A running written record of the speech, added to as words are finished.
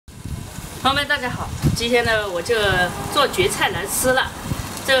朋友们，大家好！今天呢，我就做蕨菜来吃了。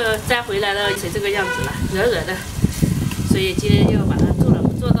这摘回来了，成这个样子了，软软的。所以今天就把它做了，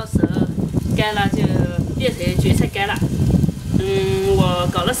做到时候干了就变成蕨菜干了。我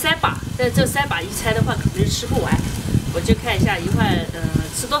搞了3把，但这3把一拆的话，可能吃不完。我就看一下一会儿，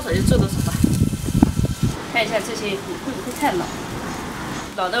吃多少就做多少吧。看一下这些会不会太老？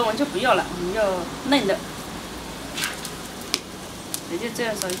老的我们就不要了，我们要嫩的。也就这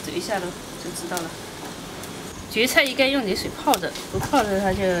样稍微折一下喽，就知道了。蕨菜应该用点水泡着，不泡着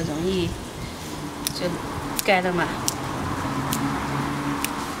它就容易就干了嘛。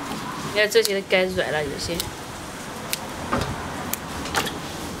你看这些都干软了，有些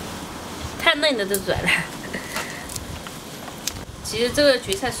太嫩的都软了。其实这个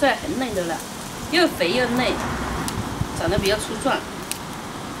蕨菜算很嫩的了，又肥又嫩，长得比较粗壮。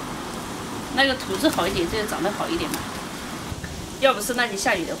那个土质好一点，这个长得好一点嘛。要不是那天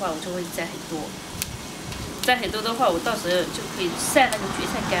下雨的话，我就会摘很多。摘很多的话，我到时候就可以晒那个蕨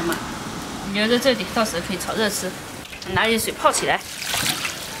菜干嘛，留在这里，到时候可以炒热吃。拿点水泡起来，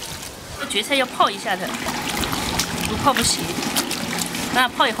这蕨菜要泡一下的，不泡不行。那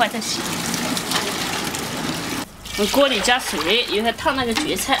泡一会儿再洗。我锅里加水，一会儿烫那个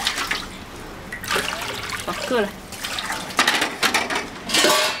蕨菜。好，够了，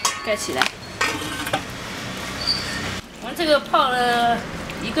盖起来。这个泡了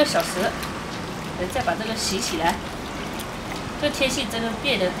1个小时，再把这个洗起来。这天气真的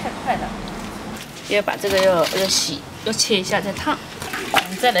变得太快了，要把这个要洗，要切一下再烫，我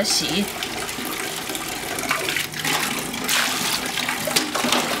们再来洗。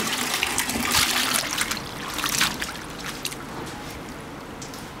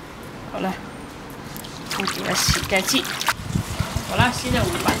好了，给它洗干净。好了，现在我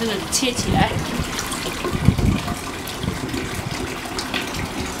们把这个切起来。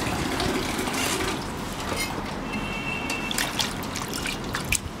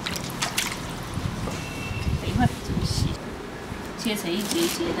切成一节一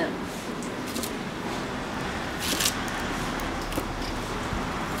节的，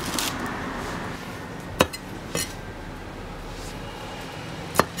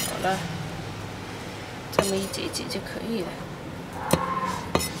好了，这么一节一节就可以了。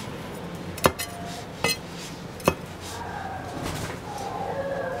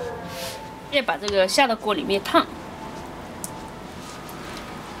再把这个下到锅里面烫，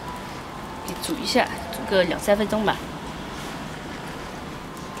给煮一下，煮个2、3分钟吧。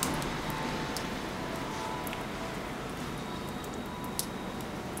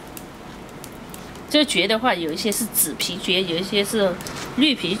这个蕨的话，有一些是紫皮蕨，有一些是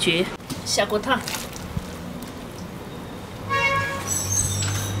绿皮蕨。下锅烫，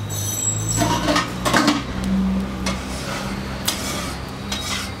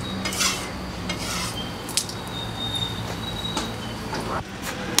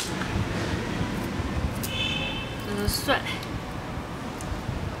这是蒜，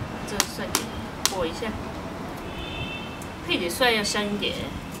这个蒜裹一下，配点蒜要香一点。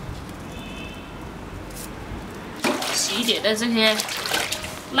洗一点的这些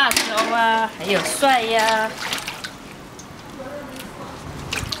辣椒啊，还有蒜呀，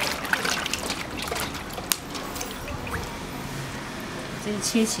这个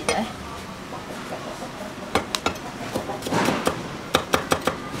切起来。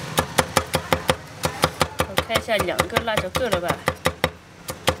我看一下，2个辣椒够了吧？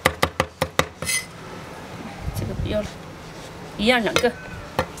这个不要了，一样2个。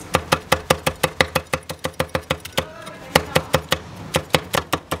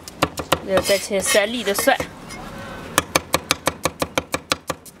要再切3粒的蒜，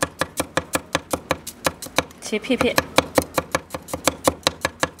切片片。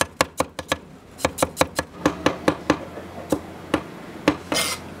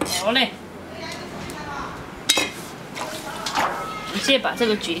好嘞，我们先把这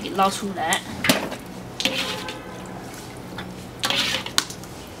个蕨给捞出来。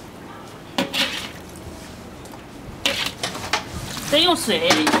再用水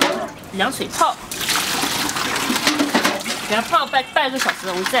凉水泡，给它泡半个小时，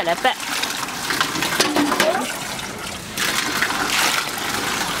我们再来拌。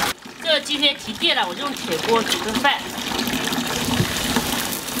这今天停电了，我就用铁锅煮个饭。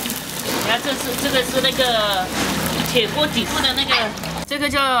你看，这个是那个铁锅底部的那个，这个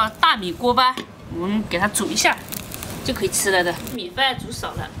叫大米锅巴，我们给它煮一下就可以吃了的。米饭煮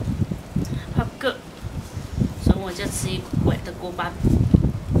少了，怕不够。所以我就吃1碗的锅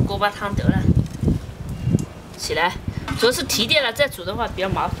巴汤得了。起来，主要是停电了再煮的话比较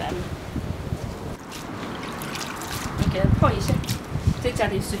麻烦。你给它泡一下，再加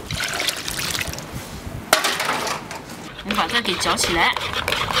点水。我们把这给搅起来，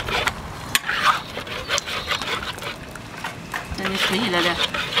这就可以了的。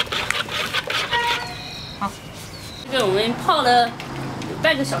好，这个我们泡了有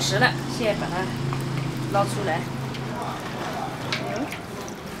半个小时了，现在把它捞出来。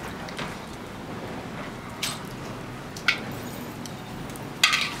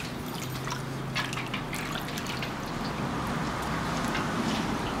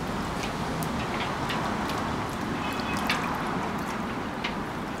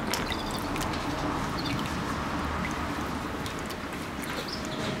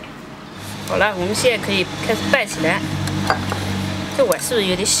好了，我们现在可以开始拌起来。这碗是不是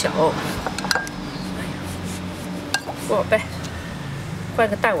有点小？哎呀，不好拌，换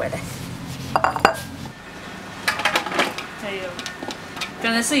个大碗来。哎呦，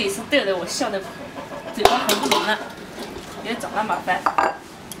刚才摄影师逗得我笑得嘴巴合不拢了，别找他麻烦。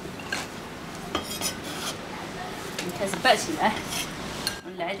我们开始拌起来，我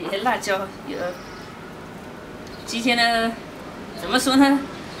们来点辣椒油。今天呢，怎么说呢？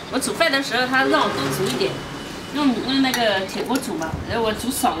我煮饭的时候，他让我多煮一点，用那个铁锅煮嘛，然后我煮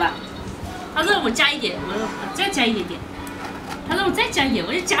少了，他让我加一点，我说我再加一点点，他让我再加一点，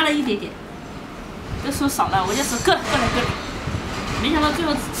我就加了一点点，就说少了，我就说够了，没想到最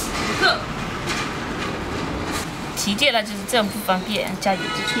后不够。提电了就是这样不方便，加油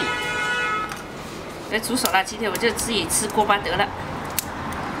就去了。来煮少了，今天我就自己吃锅巴得了，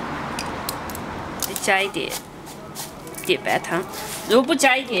再加一点白糖。如果不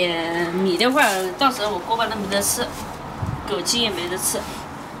加一点米的话，到时候我锅巴都没得吃，枸杞也没得吃。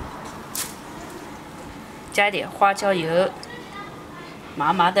加一点花椒油，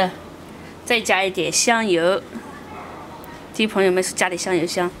麻麻的，再加一点香油。听朋友们说加点香油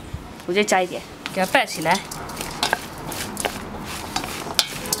香，我就加一点，给它拌起来。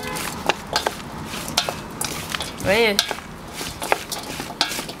喂。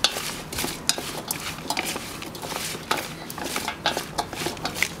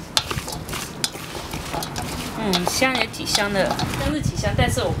香也挺香的，真是挺香，但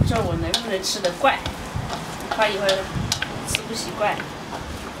是我不知道我能不能吃得惯，怕一会儿吃不习惯。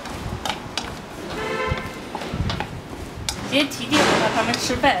今天提电的话，他们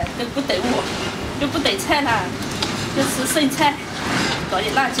吃饭都不等我，就不等菜了，就吃剩菜，搞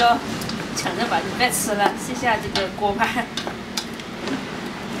点辣椒，抢着把米饭吃了，剩下这个锅巴。哎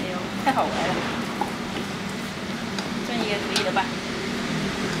呦，太好玩了，这应该可以了吧？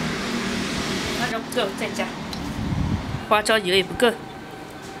辣椒不够，再加。花椒油也不够，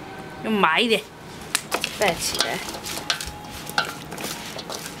用麻一点，拌起来。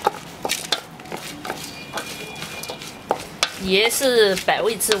盐是百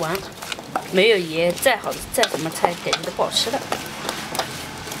味之王，没有盐，再好再什么菜，感觉都不好吃了。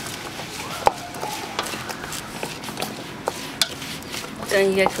这样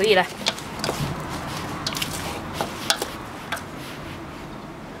应该可以了。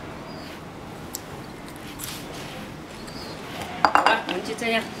我们就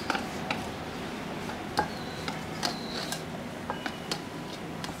这样，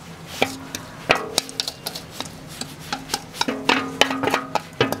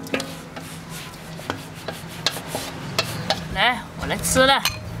来，我来吃了，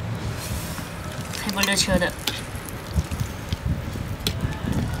黑不溜秋的，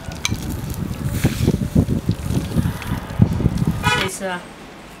可以吃啊，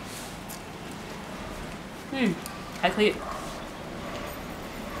还可以。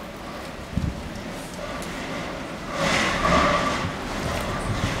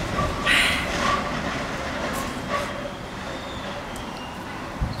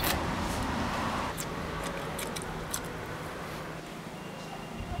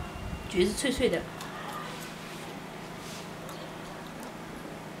橘子脆脆的，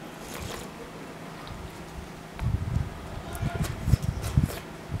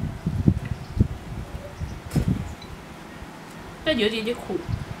但有点苦，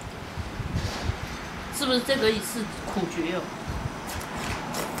是不是这个也是苦蕨哦？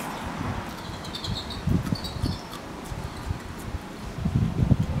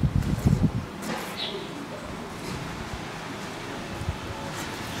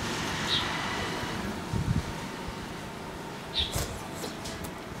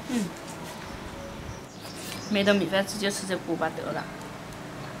没得米饭直接吃这锅巴得了。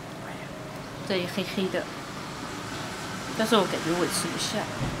这也黑黑的，但是我感觉我也吃不下。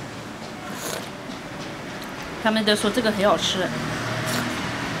他们都说这个很好吃，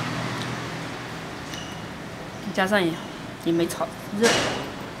加上也没炒热，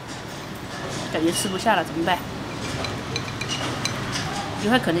感觉吃不下了，怎么办？一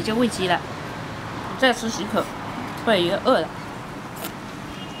会儿可能就喂鸡了，再吃几口。突然有点饿了，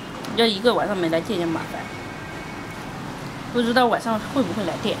要一个晚上没来电就麻烦，不知道晚上会不会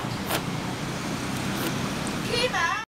来电。